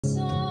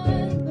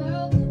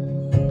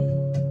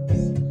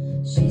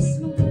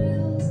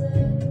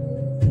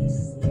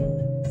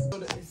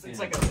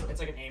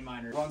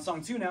on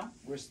song 2 now.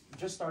 We're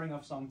just starting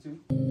off song 2.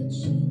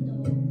 She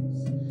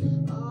knows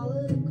all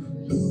of the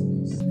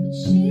Christmas, but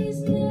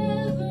she's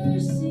never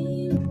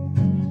seen.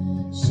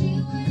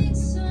 She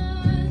waits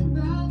on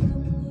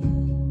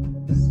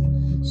balconies.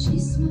 She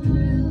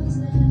smiles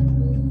at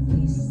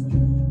movie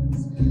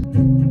scenes.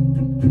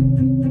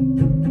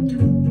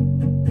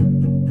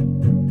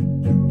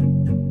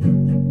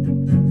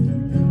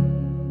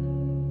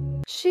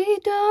 She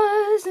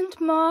doesn't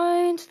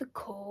mind the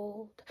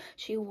cold.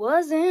 She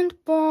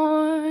wasn't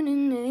born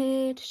in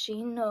it.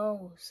 She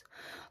knows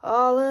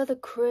all of the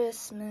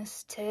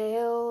Christmas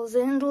tales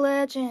and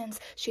legends.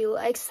 She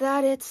likes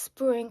that it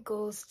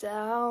sprinkles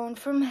down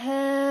from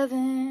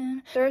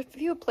heaven. There are a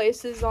few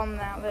places on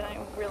that I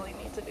really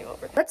need to do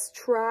over. Let's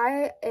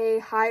try a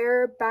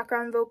higher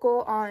background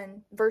vocal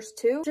on verse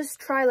 2. Just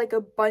try like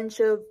a bunch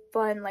of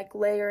fun like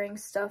layering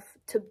stuff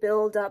to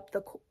build up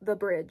the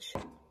bridge.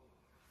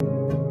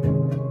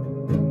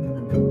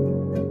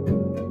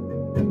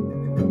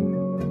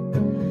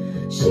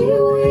 She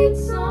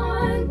waits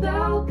on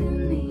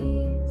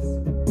balconies,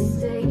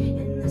 stay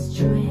in this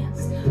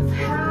trance of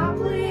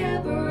happily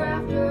ever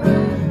after.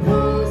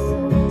 Oh,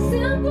 so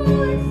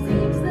simple it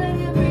seems that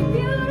every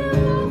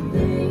beautiful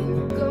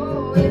thing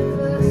go with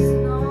the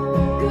snow.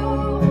 Go,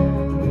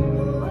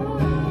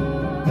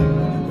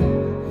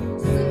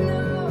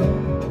 snow.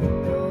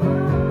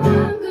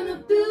 I'm gonna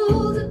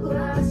build a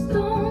glass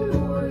dome,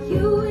 lure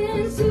you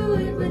into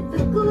it with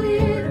the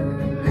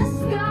glitter in the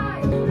sky.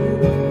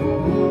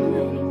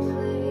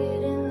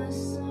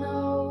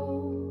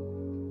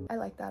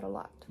 That a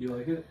lot. You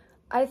like it?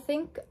 I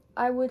think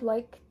I would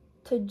like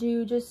to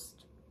do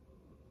just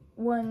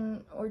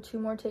 1 or 2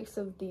 more takes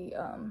of the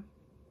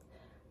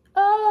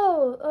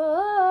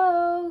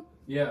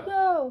Yeah.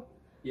 no.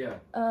 Yeah.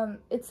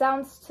 It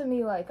sounds to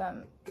me like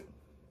I'm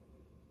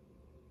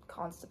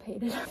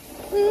constipated.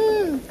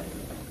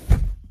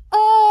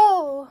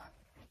 Oh.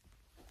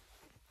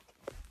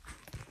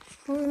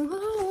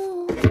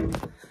 Oh.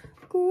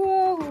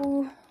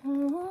 Go.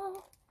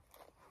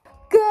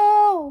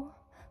 Go.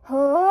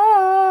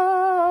 Oh,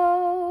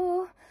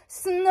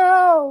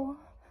 snow.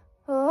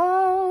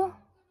 Oh.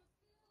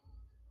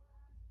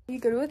 You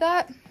good with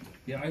that?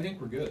 Yeah, I think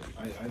we're good.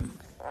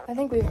 I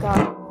think we've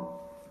got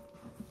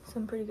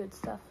some pretty good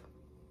stuff.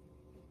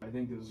 I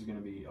think this is going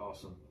to be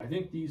awesome. I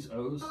think these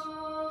O's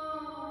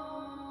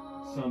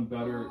sound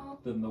better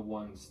than the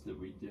ones that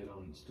we did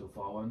on Still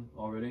Fallen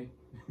already.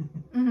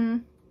 Mm-hmm.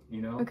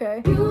 You know?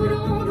 Okay.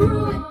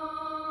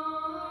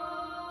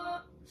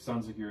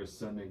 Sounds like you're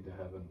ascending to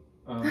heaven.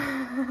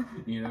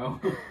 You know?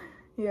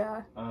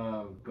 Yeah.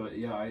 But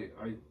yeah, I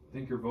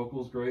think your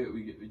vocal's great.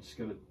 We just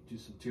gotta do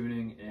some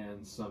tuning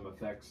and some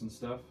effects and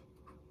stuff,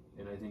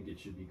 and I think it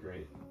should be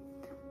great.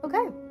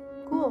 Okay,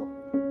 cool.